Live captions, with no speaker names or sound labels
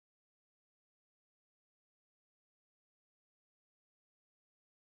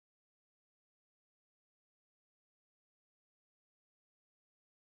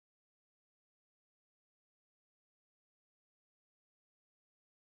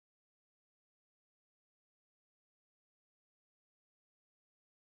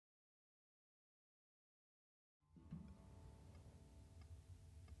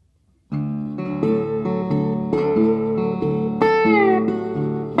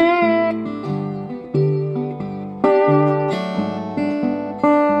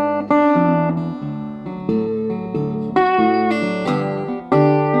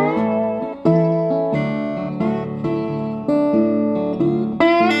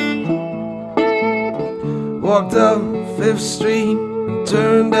Walked up 5th Street and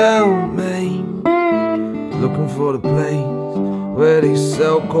turned down Main, looking for the place where they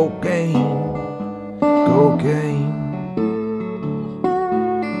sell cocaine. Cocaine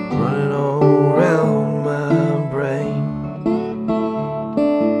running all around my brain.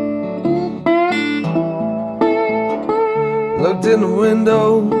 Looked in the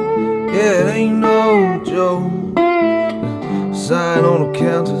window, yeah, it ain't no joke. The sign on the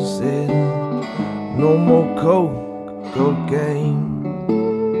counter said, no more coke, cocaine.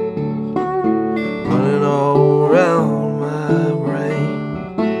 Running all around my brain.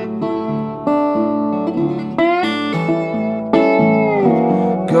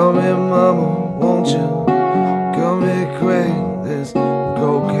 Come here, mama, won't you? Come here quick, this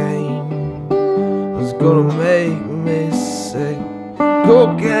cocaine is gonna make me sick.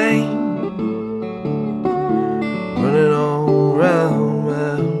 Cocaine running all around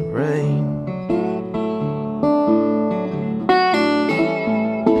my brain.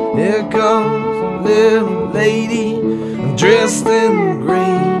 Here comes a little lady dressed in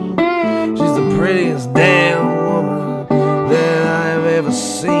green. She's the prettiest damn woman that I've ever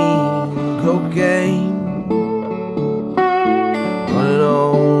seen. Cocaine running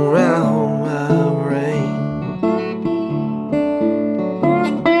all around my brain.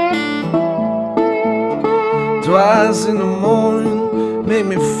 Twice in the morning make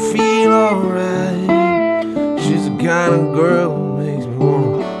me feel alright. She's the kind of girl who makes me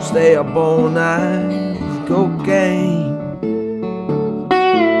wanna stay up all night. Cocaine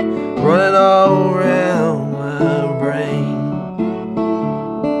running all around my brain.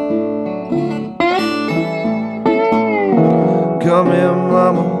 Come here,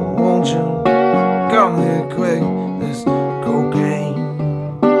 mama, won't you? Come here quick, this cocaine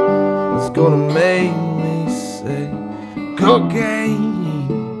is gonna make me sick. Cocaine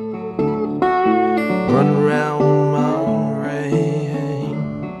running around my brain.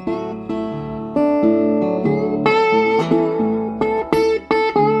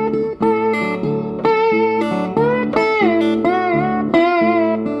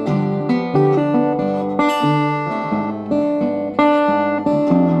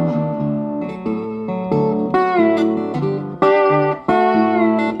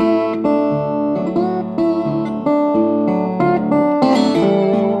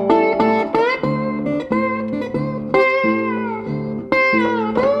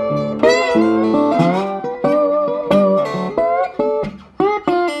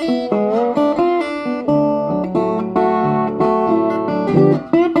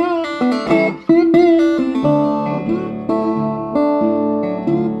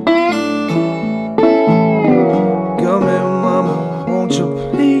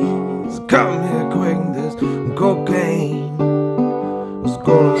 Come here quick, this cocaine was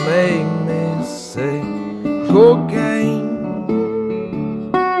gonna make me sick. Cocaine